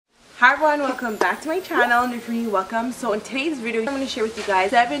Hi everyone, welcome back to my channel, and if you're new, welcome. So in today's video, I'm going to share with you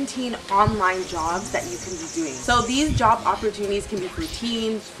guys 17 online jobs that you can be doing. So these job opportunities can be for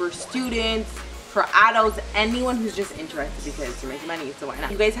teens, for students, for adults, anyone who's just interested because you're making money, so why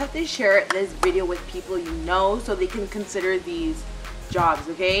not? You guys have to share this video with people you know so they can consider these jobs,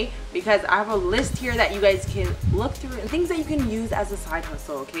 okay? Because I have a list here that you guys can look through and things that you can use as a side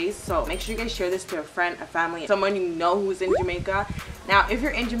hustle, okay? So make sure you guys share this to a friend, a family, someone you know who's in Jamaica. Now if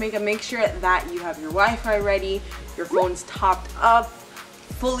you're in Jamaica, make sure that you have your Wi-Fi ready, your phone's topped up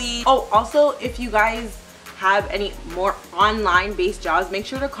fully. Oh, also if you guys have any more online based jobs, make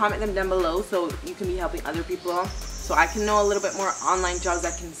sure to comment them down below so you can be helping other people, so I can know a little bit more online jobs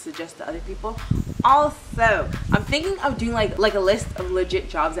I can suggest to other people. Also, I'm thinking of doing like a list of legit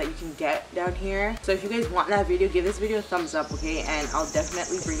jobs that you can get down here. So if you guys want that video, give this video a thumbs up, okay? And I'll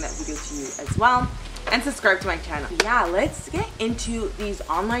definitely bring that video to you as well. And subscribe to my channel. Yeah, let's get into these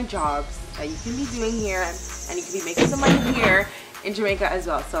online jobs that you can be doing here, and you can be making some money here in Jamaica as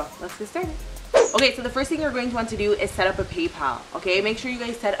well. So let's get started. Okay, so the first thing you're going to want to do is set up a PayPal, okay? Make sure you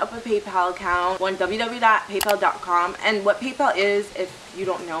guys set up a PayPal account on www.paypal.com. And what PayPal is, if you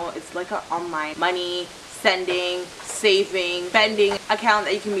don't know, it's like an online money sending, saving, spending account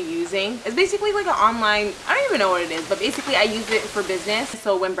that you can be using. It's basically like an online, I don't even know what it is, but basically I use it for business.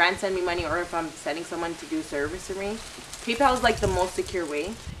 So when brands send me money or if I'm sending someone to do a service for me, PayPal is like the most secure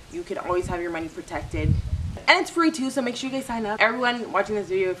way. You can always have your money protected. And it's free too, so make sure you guys sign up. Everyone watching this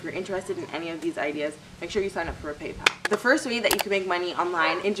video, if you're interested in any of these ideas, make sure you sign up for a PayPal. The first way that you can make money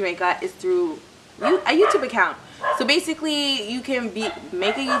online in Jamaica is through a YouTube account. So basically, you can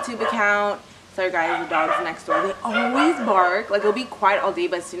make a YouTube account. Sorry guys, the dogs next door, they always bark. Like, it'll be quiet all day,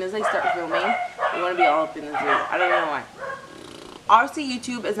 but as soon as I start filming, they want to be all up in the zoo. I don't know why. Obviously,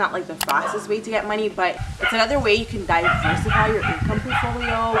 YouTube is not like the fastest way to get money, but it's another way you can diversify your income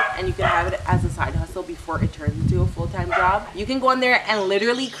portfolio, and you can have it as a side hustle before it turns into a full-time job. You can go in there and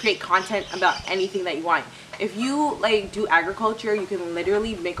literally create content about anything that you want. If you like do agriculture, you can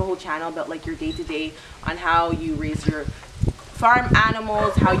literally make a whole channel about like your day-to-day on how you raise your farm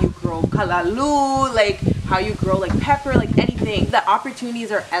animals, how you grow kalalu, like how you grow like pepper, like anything. The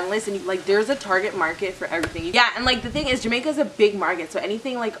opportunities are endless, and like there's a target market for everything. Yeah, and like the thing is, Jamaica is a big market, so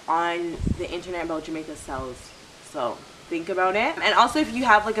anything like on the internet about Jamaica sells. So think about it. And also, if you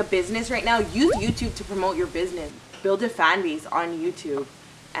have like a business right now, use YouTube to promote your business. Build a fan base on YouTube,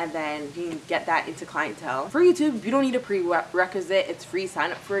 and then you can get that into clientele. For YouTube, you don't need a prerequisite. It's free.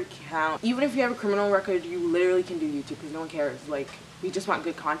 Sign up for an account. Even if you have a criminal record, you literally can do YouTube because no one cares. Like, we just want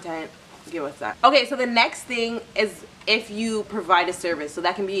good content. Give us that. Okay, so the next thing is if you provide a service. So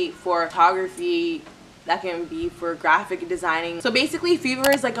that can be for photography, that can be for graphic designing. So basically,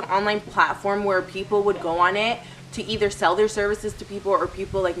 Fiverr is like an online platform where people would go on it to either sell their services to people, or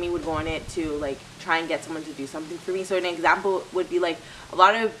people like me would go on it to like try and get someone to do something for me. So an example would be like a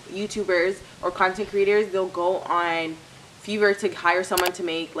lot of YouTubers or content creators, they'll go on Fiverr to hire someone to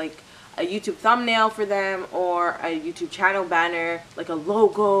make like a YouTube thumbnail for them, or a YouTube channel banner, like a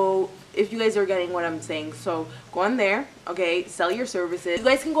logo, if you guys are getting what I'm saying. So go on there, okay, sell your services. You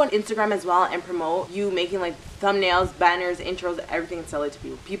guys can go on Instagram as well and promote you making like thumbnails, banners, intros, everything, and sell it to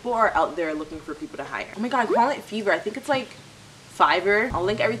people. People are out there looking for people to hire. Oh my god, I'm calling it Fiverr. I think it's like Fiverr. I'll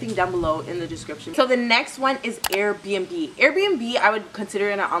link everything down below in the description. So the next one is Airbnb. Airbnb, I would consider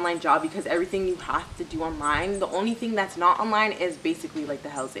it an online job because everything you have to do online. The only thing that's not online is basically like the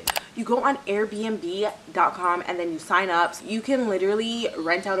housing. You go on airbnb.com and then you sign up. So you can literally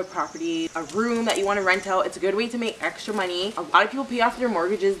rent out a property, a room that you want to rent out. It's a good way to make extra money. A lot of people pay off their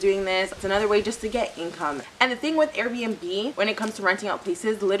mortgages doing this. It's another way just to get income. And the thing with Airbnb, when it comes to renting out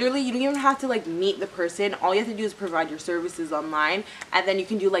places, literally you don't even have to like meet the person. All you have to do is provide your services online, and then you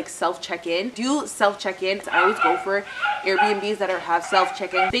can do like self check-in. Do self check-in. I always go for Airbnbs that have self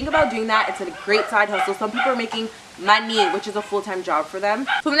check-in. Think about doing that. It's a great side hustle. Some people are making money, which is a full-time job for them.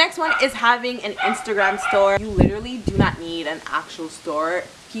 So the next one is having an Instagram store. You literally do not need an actual store.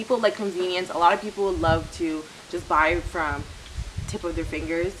 People like convenience. A lot of people would love to just buy from tip of their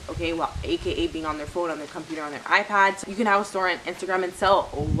fingers, okay, well, aka being on their phone, on their computer, on their iPad. So you can have a store on Instagram and sell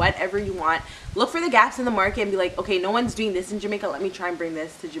whatever you want. Look for the gaps in the market and be like, okay, no one's doing this in Jamaica, let me try and bring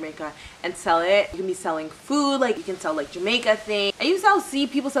this to Jamaica and sell it. You can be selling food, like you can sell like Jamaica things. And you see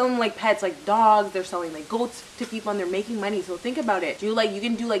people selling like pets, like dogs. They're selling like goats to people, and they're making money. So think about it. You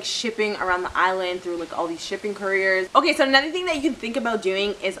can do like shipping around the island through like all these shipping couriers. Okay, so another thing that you can think about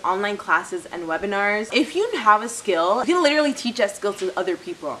doing is online classes and webinars. If you have a skill, you can literally teach us skills to other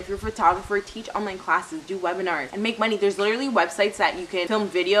people. If you're a photographer, teach online classes, do webinars, and make money. There's literally websites that you can film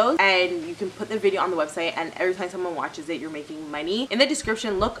videos and you can put the video on the website, and every time someone watches it, you're making money. In the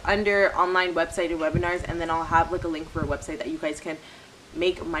description, look under online website and webinars, and then I'll have like a link for a website that you guys can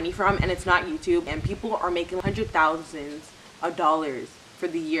make money from, and it's not YouTube, and people are making hundred thousands of dollars for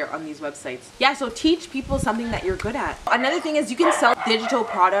the year on these websites. Yeah, so teach people something that you're good at. Another thing is you can sell digital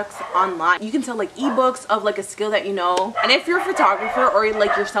products online. You can sell like ebooks of like a skill that you know. And if you're a photographer or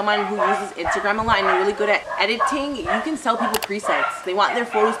like you're someone who uses Instagram a lot and you're really good at editing, you can sell people presets. They want their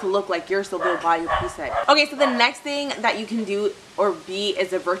photos to look like yours, so they'll buy your preset. Okay, so the next thing that you can do or be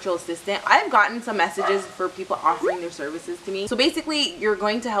is a virtual assistant. I've gotten some messages for people offering their services to me. So basically, you're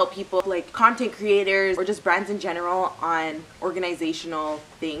going to help people like content creators or just brands in general on organizational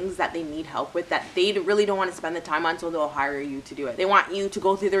things that they need help with that they really don't want to spend the time on, so they'll hire you to do it. They want you to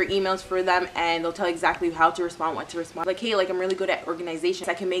go through their emails for them, and they'll tell you exactly how to respond, what to respond. Like, hey, like I'm really good at organizations.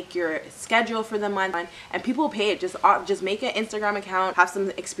 I can make your schedule for the month, and people will pay it. Just make an Instagram account, have some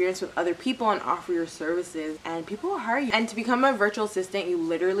experience with other people, and offer your services, and people will hire you. And to become a virtual assistant, you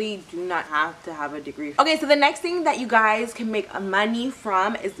literally do not have to have a degree. Okay, so the next thing that you guys can make money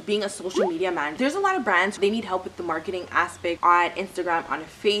from is being a social media manager. There's a lot of brands, they need help with the marketing aspect on Instagram, on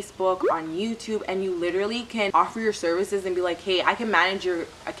Facebook, on YouTube, and you literally can offer your services and be like, hey, I can manage your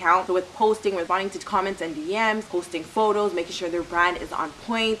account. So with posting, responding to comments and DMs, posting photos, making sure their brand is on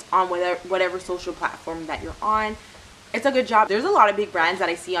point on whatever social platform that you're on. It's a good job. There's a lot of big brands that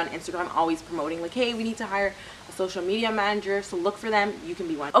I see on Instagram always promoting like, hey, we need to hire a social media manager, so look for them. You can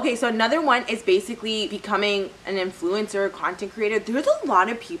be one. Okay, so another one is basically becoming an influencer, content creator. There's a lot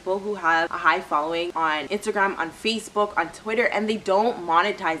of people who have a high following on Instagram, on Facebook, on Twitter, and they don't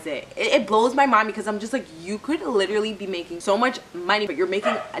monetize it. It blows my mind because I'm just like, you could literally be making so much money, but you're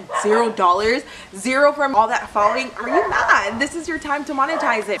making $0, zero from all that following. Are you not? This is your time to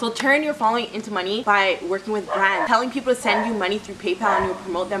monetize it. So turn your following into money by working with brands, telling people to send you money through PayPal, and you'll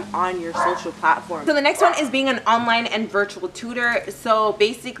promote them on your social platform. So the next one is being an online and virtual tutor. So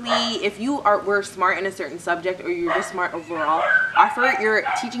basically, if you were smart in a certain subject, or you're just smart overall, offer your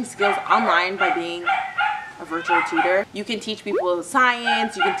teaching skills online by being a virtual tutor. You can teach people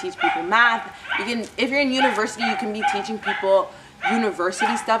science, you can teach people math, you can, if you're in university, you can be teaching people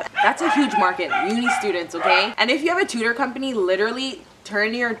university stuff. That's a huge market, uni students, okay? And if you have a tutor company, literally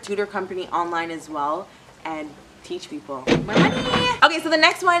turn your tutor company online as well and teach people more money. Okay, so the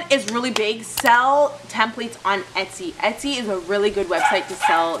next one is really big. Sell templates on Etsy. Etsy is a really good website to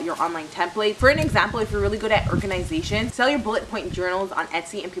sell your online templates. For an example, if you're really good at organization, sell your bullet point journals on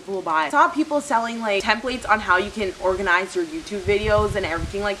Etsy and people will buy. I saw people selling like templates on how you can organize your YouTube videos and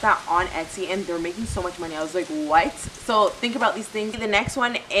everything like that on Etsy, and they're making so much money. I was like, what? So think about these things. The next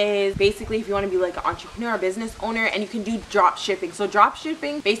one is basically if you want to be like an entrepreneur or business owner, and you can do drop shipping. So drop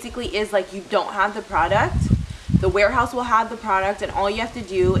shipping basically is like you don't have the product, the warehouse will have the product, and all you have to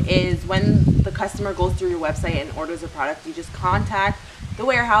do is when the customer goes through your website and orders a product, you just contact the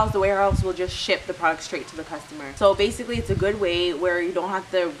warehouse will just ship the product straight to the customer. So basically it's a good way where you don't have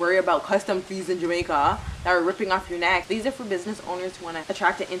to worry about custom fees in Jamaica that are ripping off your neck. These are for business owners who want to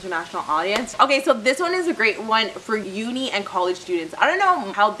attract an international audience. Okay, so this one is a great one for uni and college students. I don't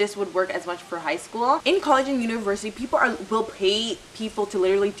know how this would work as much for high school. In college and university, people will pay people to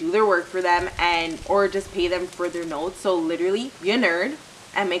literally do their work for them, or just pay them for their notes. So literally be a nerd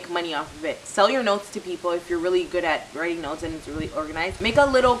and make money off of it. Sell your notes to people if you're really good at writing notes and it's really organized. Make a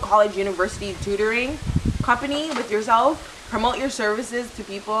little college university tutoring company with yourself. Promote your services to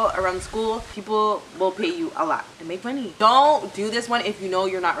people around school. People will pay you a lot and make money. Don't do this one if you know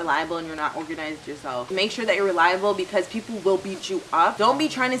you're not reliable and you're not organized yourself. Make sure that you're reliable because people will beat you up. Don't be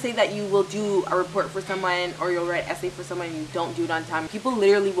trying to say that you will do a report for someone or you'll write an essay for someone and you don't do it on time. People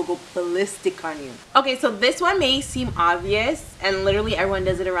literally will go ballistic on you. Okay, so this one may seem obvious and literally everyone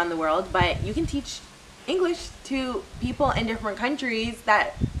does it around the world, but you can teach English to people in different countries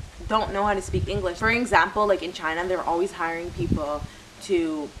that don't know how to speak English. For example, like in China, they're always hiring people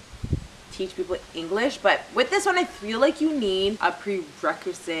to teach people English, but with this one I feel like you need a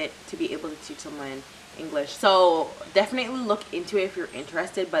prerequisite to be able to teach someone English. So definitely look into it if you're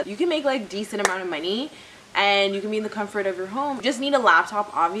interested, but you can make like decent amount of money and you can be in the comfort of your home. You just need a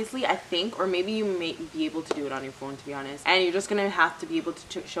laptop, obviously, I think, or maybe you may be able to do it on your phone, to be honest. And you're just gonna have to be able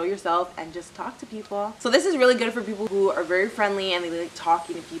to show yourself and just talk to people. So this is really good for people who are very friendly and they like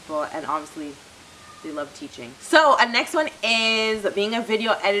talking to people, and obviously they love teaching. So next one is being a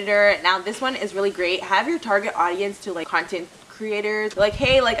video editor. Now this one is really great. Have your target audience to like content creators. Like,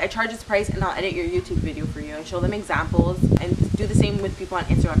 hey, like I charge this price and I'll edit your YouTube video for you and show them examples, and do the same with people on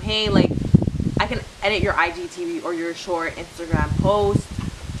Instagram. Hey, like I can edit your IGTV or your short Instagram post,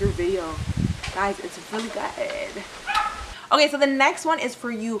 your video. Guys, it's really good. Okay, so the next one is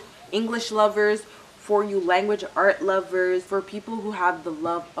for you English lovers, for you language art lovers, for people who have the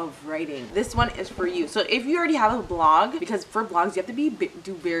love of writing. This one is for you. So if you already have a blog, because for blogs you have to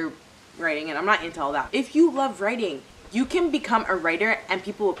do bare writing, and I'm not into all that. If you love writing, you can become a writer and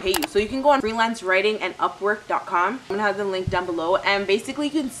people will pay you. So you can go on freelance writing and upwork.com. I'm gonna have the link down below, and basically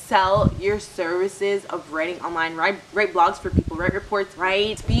you can sell your services of writing online. Write blogs for people, write reports,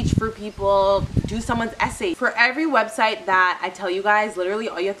 write speech for people, do someone's essay. For every website that I tell you guys, literally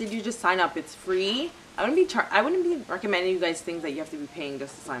all you have to do is just sign up. It's free. I wouldn't be recommending you guys things that you have to be paying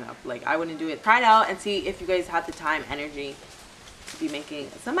just to sign up. Like, I wouldn't do it. Try it out and see if you guys have the time, energy to be making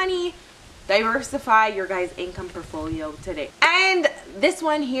some money. Diversify your guys' income portfolio today. And this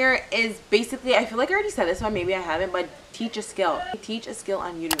one here is basically, I feel like I already said this one, maybe I haven't, but teach a skill. Teach a skill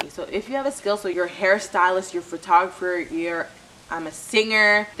on Udemy. So if you have a skill, so you're a hairstylist, you're a photographer, I'm a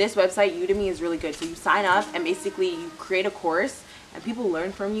singer, this website Udemy is really good. So you sign up and basically you create a course and people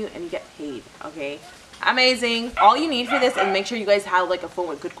learn from you and you get paid. Okay, amazing. All you need for this is make sure you guys have like a phone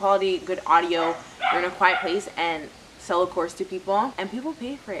with good quality, good audio, you're in a quiet place, and sell a course to people and people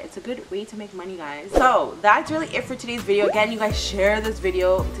pay for it. It's a good way to make money, guys. So that's really it for today's video. Again, you guys share this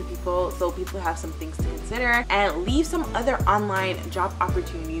video to people so people have some things to consider, and leave some other online job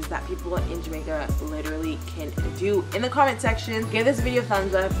opportunities that people in Jamaica literally can do in the comment section. Give this video a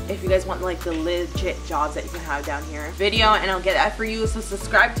thumbs up if you guys want like the legit jobs that you can have down here video, and I'll get that for you. So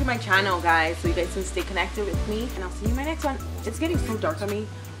subscribe to my channel, guys, so you guys can stay connected with me, and I'll see you in my next one. It's getting so dark on me.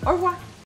 Au revoir.